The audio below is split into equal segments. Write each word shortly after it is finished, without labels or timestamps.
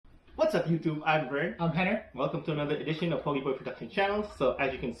What's up YouTube, I'm Vern. I'm Henner. Welcome to another edition of Pogiboy Production Channel. So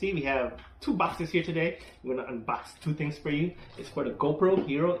as you can see, we have two boxes here today. We're going to unbox two things for you. It's for the GoPro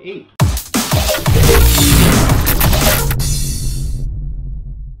Hero 8.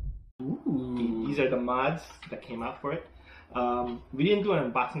 Ooh. These are the mods that came out for it. We didn't do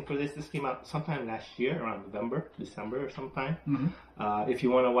an unboxing for this. This came out sometime last year, around November, December or sometime. If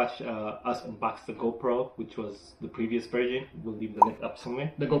you want to watch us unbox the GoPro, which was the previous version, we'll leave the link up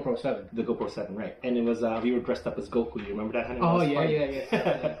somewhere. The GoPro 7. The GoPro 7, right. And it was, we were dressed up as Goku. You remember that? Honey? Oh,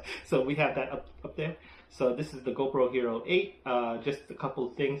 yeah. So we have that up there. So this is the GoPro Hero 8. Just a couple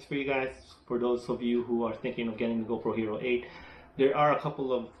of things for you guys. For those of you who are thinking of getting the GoPro Hero 8, there are a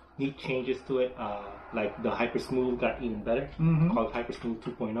couple of neat changes to it, like the Hyper Smooth got even better, called Hyper Smooth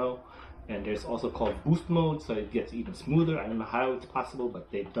 2.0, and there's also called Boost Mode, so it gets even smoother. I don't know how it's possible,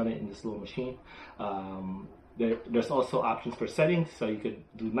 but they've done it in this little machine. There's also options for settings, so you could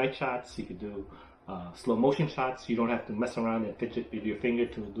do night shots, you could do slow motion shots. You don't have to mess around and fidget with your finger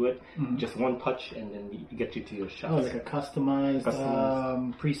to do it. Just one touch, and then you get you to your shots. Oh, like a customized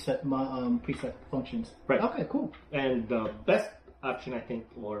preset functions. Right. Okay, cool. And the best option, I think,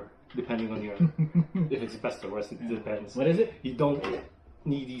 or depending on your if it's best or worst, it depends. What is it? You don't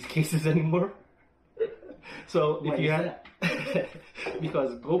need these cases anymore. So if you have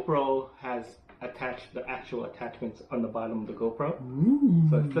because GoPro has attached the actual attachments on the bottom of the GoPro.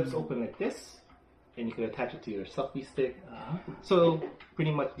 So it flips open like this, and you can attach it to your selfie stick. So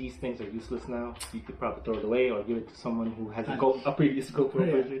pretty much these things are useless now. You could probably throw it away or give it to someone who has a previous GoPro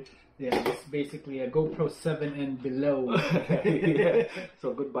version. Yeah, it's basically a GoPro 7 and below.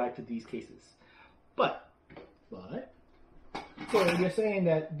 So goodbye to these cases. But so you're saying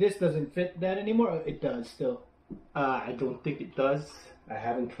that this doesn't fit that anymore, or it does still? I don't think it does. I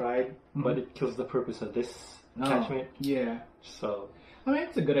haven't tried, but it kills the purpose of this attachment. Yeah. So I mean,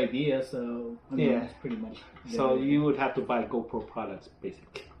 it's a good idea. So I mean, it's pretty much. So you would have to buy GoPro products,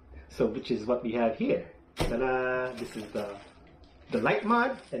 basically. So which is what we have here. Ta-da! This is the light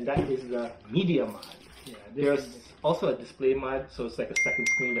mod, and that is the media mod. Yeah, there's also a display mod, so it's like a second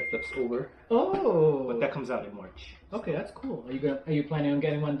screen that flips over. Oh, but that comes out in March. Okay, that's cool. Are you planning on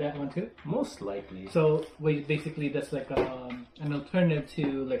getting that one too? Most likely. So basically that's like an alternative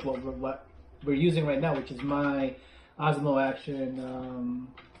to like what we're using right now, which is my Osmo Action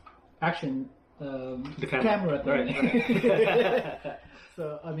the camera thing. Right.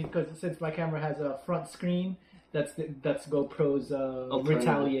 So I mean, because since my camera has a front screen. That's GoPro's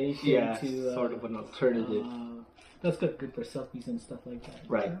retaliation to sort of an alternative. That's good for selfies and stuff like that.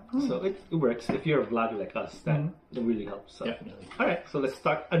 Right. So it works. If you're a vlogger like us, that really helps. So. Definitely. All right. So let's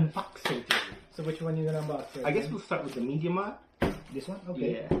start unboxing. So which one are you gonna unbox first? I guess we'll start with the media mod. This one?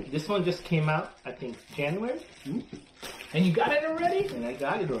 Okay. Yeah. This one just came out, I think, January. And you got it already? And I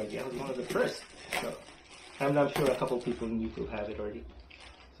got it already. I was one of the first. So I'm sure a couple people in YouTube have it already.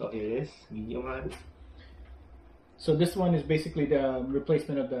 So here it is, media mod. So this one is basically the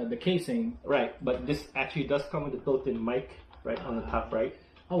replacement of the casing. Right, but this actually does come with a built-in mic right on the top right.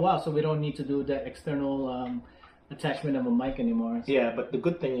 Oh wow, so we don't need to do that external attachment of a mic anymore. So. Yeah, but the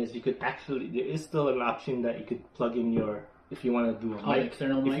good thing is you could actually, there is still an option that you could plug in your, if you want to do a mic,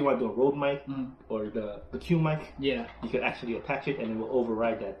 external mic? If you want to do a Rode mic or the Q mic, you could actually attach it and it will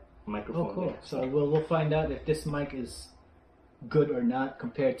override that microphone. Oh cool, there. So we'll find out if this mic is good or not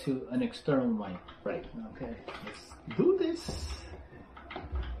compared to an external mic. Right. Okay. Let's do this.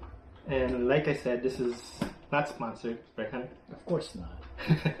 And like I said, this is not sponsored, right, honey? Of course not.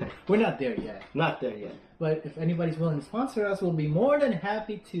 We're not there yet. Not there yet. But if anybody's willing to sponsor us, we'll be more than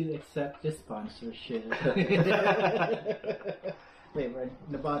happy to accept this sponsorship. Wait, right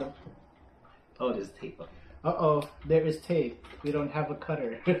in the bottom. Oh, there's tape up. Uh-oh, there is tape. We don't have a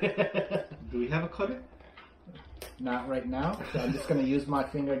cutter. Do we have a cutter? Not right now. So I'm just going to use my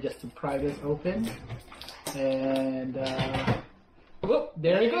finger just to pry this open. And, whoop,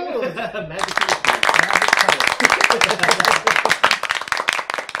 there it goes. Magic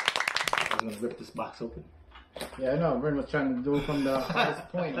I'm going to rip this box open. Yeah, I know. Vern was trying to do it from the highest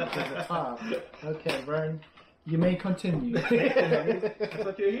point to the top. Okay, Vern, you may continue. That's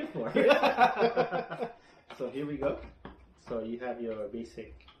what you're here for. So here we go. So you have your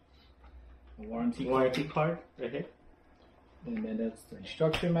basic warranty card right here. And then that's the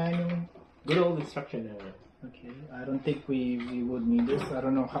instruction manual. Good old instruction manual. Okay, I don't think we would need this. I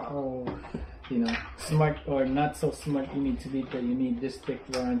don't know how, smart or not so smart you need to be that you need this thick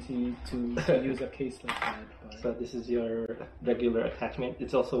warranty to use a case like that. But. So this is your regular attachment.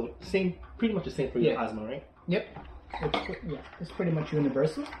 It's also pretty much the same for your Osmo, right? Yep. It's pretty much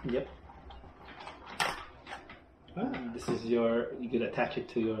universal. Yep. This is you could attach it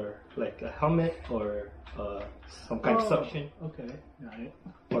to your like a helmet or some kind of suction. Okay, got it.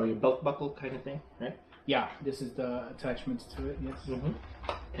 Or your belt buckle kind of thing, right? Yeah, this is the attachments to it. Yes.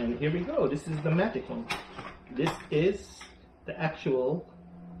 And here we go. This is the magic one. This is the actual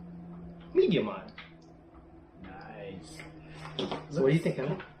medium one. Nice. So what do you think,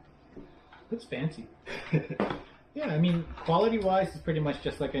 Emma? Looks fancy. Yeah, I mean, quality-wise, it's pretty much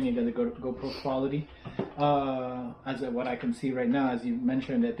just like any other GoPro quality. What I can see right now, as you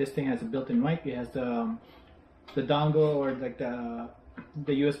mentioned, that this thing has a built-in mic. It has the dongle or like the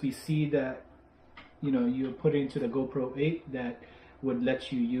USB-C that you put into the GoPro 8 that would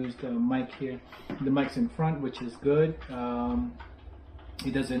let you use the mic here. The mic's in front, which is good.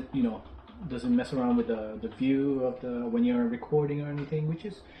 It doesn't mess around with the view of when you're recording or anything,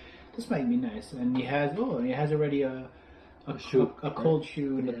 this might be nice. And it has already a cold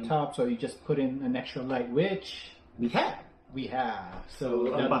shoe in the top, so you just put in an extra light, which we have. So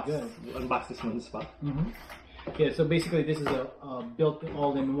unbox this one spot. Yeah, so basically this is a built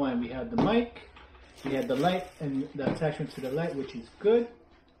all-in-one. We have the mic, we have the light, and the attachment to the light, which is good.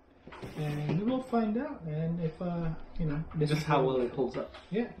 And we will find out. And if this is how well it holds up.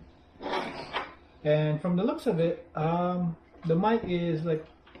 Yeah. And from the looks of it, the mic is like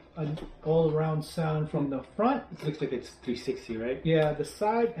an all-around sound from the front. It looks like it's 360, right? Yeah, the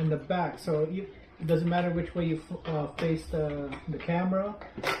side and the back. So it doesn't matter which way you face the camera.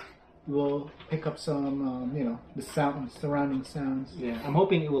 Will pick up some, the surrounding sounds. Yeah, I'm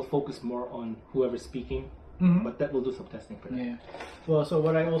hoping it will focus more on whoever's speaking, but that will do some testing for that. Yeah. Well, so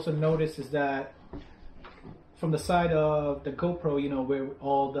what I also noticed is that from the side of the GoPro, where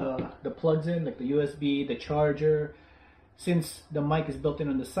all the plugs in, like the USB, the charger, since the mic is built in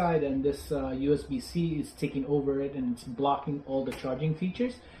on the side and this USB-C is taking over it and it's blocking all the charging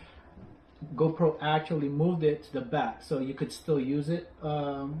features, GoPro actually moved it to the back, so you could still use it.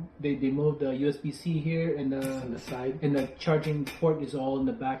 They moved the USB-C here and on the side, and the charging port is all in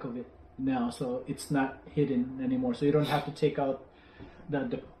the back of it now, so it's not hidden anymore. So you don't have to take out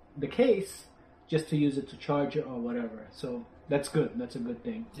the case just to use it to charge it or whatever. So that's good. That's a good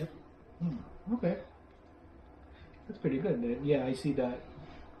thing. Yep. Okay. That's pretty good. Yeah, I see that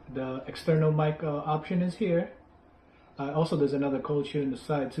the external mic option is here. Also, there's another cold shoe on the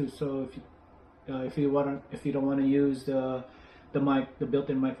side too. So if you don't want to use the mic, the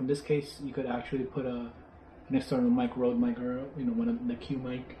built-in mic from this case, you could actually put an external mic, Rode mic, or one of the Q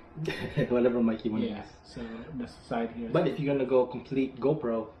mic. Whatever mic you want to use. So that's the side here. But if you're gonna go complete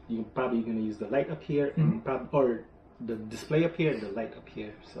GoPro, you're probably gonna use the light up here, and or the display up here and the light up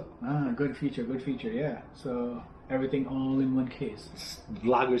here. So good feature. Yeah. So everything all in one case. It's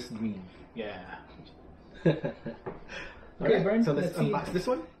vlogger's dream. Yeah. Okay, Brian, so let's unbox this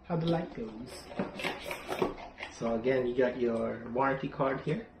one. How the light goes. So again, you got your warranty card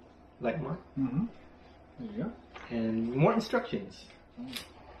here, light mark. There you go. And more instructions.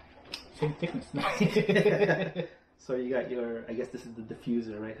 Same thickness. So you got I guess this is the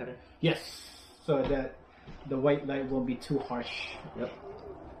diffuser, right, Hunter? Yes. So that the white light won't be too harsh. Yep.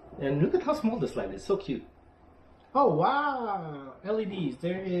 And look at how small this light is. So cute. Oh, wow. LEDs.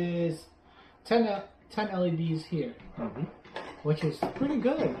 There is 10 LEDs here, which is pretty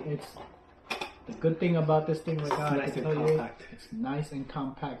good. It's the good thing about this thing right now. Nice and compact. It's nice and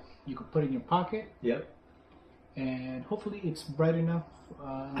compact. You can put it in your pocket. Yep. And hopefully it's bright enough.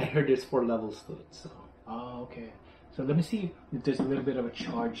 I heard there's 4 levels to it. So. Oh, okay. So let me see if there's a little bit of a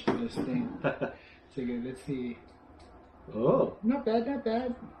charge to this thing. So let's see. Oh. Not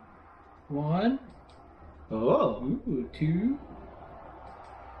bad. 1. Oh. Ooh, 2.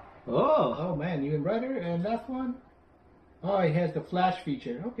 Oh man, even brighter. And last one. Oh, it has the flash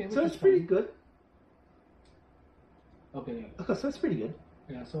feature. Okay. So it's pretty good. Okay. Okay, so it's pretty good.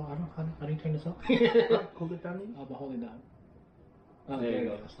 Yeah. So how do you turn this off? Hold it down, maybe? I'll hold it down. Oh, there you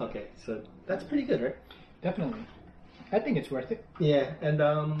go. Okay, so that's pretty good, right? Definitely. I think it's worth it. Yeah, and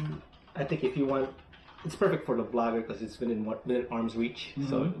I think if you want, it's perfect for the vlogger because it's within arm's reach,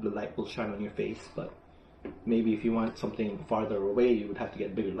 so the light will shine on your face. But maybe if you want something farther away, you would have to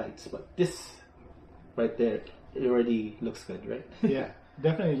get bigger lights. But this right there, it already looks good, right? Yeah,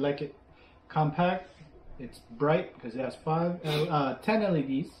 definitely like it. Compact. It's bright because it has 10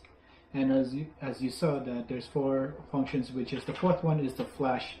 LEDs, and as you saw that there's 4 functions, which is the 4th one is the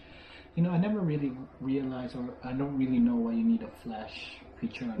flash. I never really realized, or I don't really know why you need a flash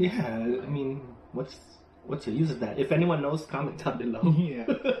feature on Yeah, I mean, what's the use of that? If anyone knows, comment down below. Yeah,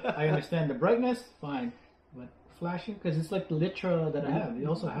 I understand the brightness, fine, but flashing, because it's like the Litra that I have. It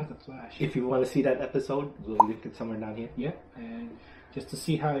also has a flash. If you want to see that episode, we'll link it somewhere down here. Yeah, and just to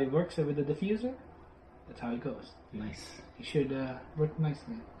see how it works with the diffuser. that's how it goes. Nice. It should work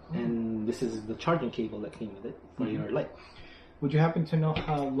nicely. And this is the charging cable that came with it for your light. Would you happen to know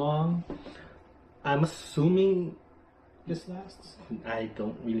how long I'm assuming this lasts? I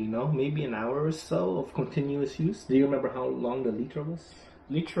don't really know. Maybe an hour or so of continuous use. Do you remember how long the liter was?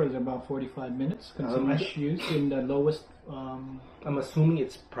 Liter is about 45 minutes continuous use in the lowest. I'm assuming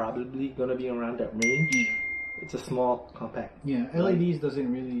it's probably gonna be around that range. Yeah. It's a small, compact. Yeah, LEDs doesn't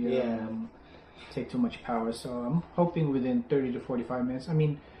really take too much power, so I'm hoping within 30 to 45 minutes. I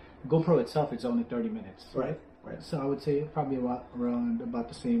mean, GoPro itself is only 30 minutes. Right. So I would say probably around about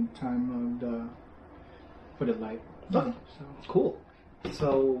the same time for the light. Okay. So Cool.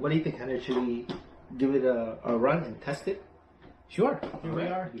 So what do you think, Hunter? Should we give it a run and test it? sure, here we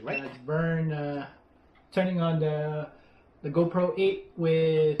are. It's Vern turning on the GoPro 8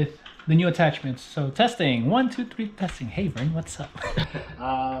 with the new attachments. So testing, 1, 2, 3, testing. Hey Vern, what's up?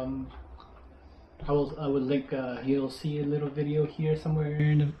 I will link. You'll see a little video here somewhere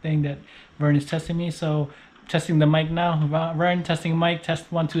in the thing that Vern is testing me. So testing the mic now. Vern testing mic.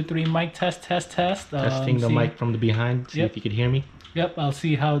 Test 1, 2, 3. Mic test. Testing the mic from the behind. See if you could hear me. Yep. I'll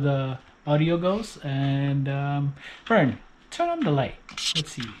see how the audio goes. And Vern, turn on the light.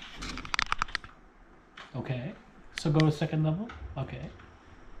 Let's see. Okay. So go to second level. Okay.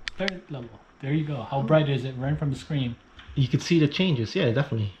 Third level. There you go. How bright is it, Vern, from the screen? You could see the changes. Yeah,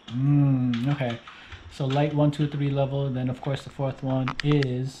 definitely. Okay. So light 1, 2, 3 level. Then of course the fourth one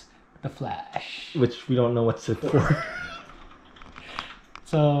is the flash. Which we don't know what's it for.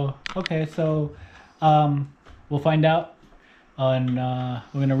 So okay. So we'll find out. On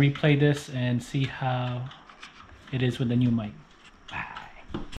we're gonna replay this and see how it is with the new mic.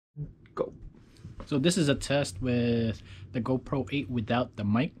 Bye. Go. So this is a test with the GoPro 8 without the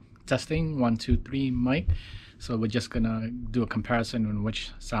mic. Testing 1, 2, 3 mic. So we're just gonna do a comparison on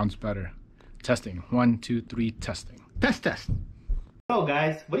which sounds better. Testing 1, 2, 3 testing. Test. So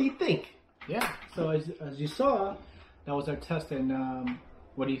guys, what do you think? Yeah. So as you saw, that was our test. And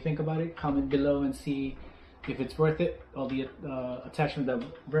what do you think about it? Comment below and see if it's worth it. All the attachment that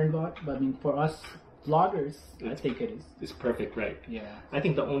Vern bought. But I mean, for us vloggers, I think it is. It's perfect, right? Yeah. I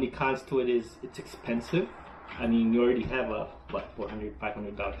think the only cons to it is it's expensive. I mean, you already have a $400,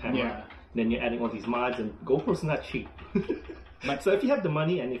 $500 camera. Yeah. Then you're adding all these mods, and GoPro's not cheap. So if you have the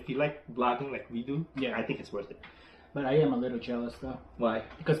money and if you like vlogging like we do, yeah, I think it's worth it. But I am a little jealous though. Why?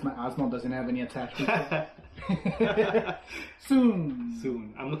 Because my Osmo doesn't have any attachments.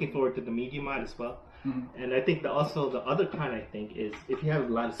 Soon. I'm looking forward to the media mod as well. And I think also the other con I think is if you have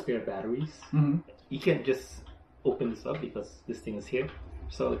a lot of spare batteries, you can't just open this up because this thing is here.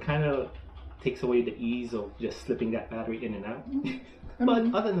 So it kind of takes away the ease of just slipping that battery in and out.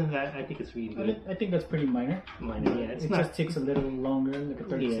 But other than that, I think it's really good. I think that's pretty minor. Yeah. It just takes a little longer, like a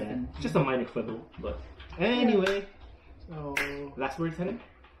 30 second. Just a minor quibble. But anyway, so last words, Henry?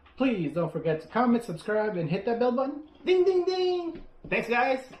 Please don't forget to comment, subscribe, and hit that bell button. Ding, ding, ding. Thanks,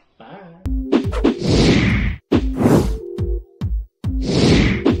 guys. Bye.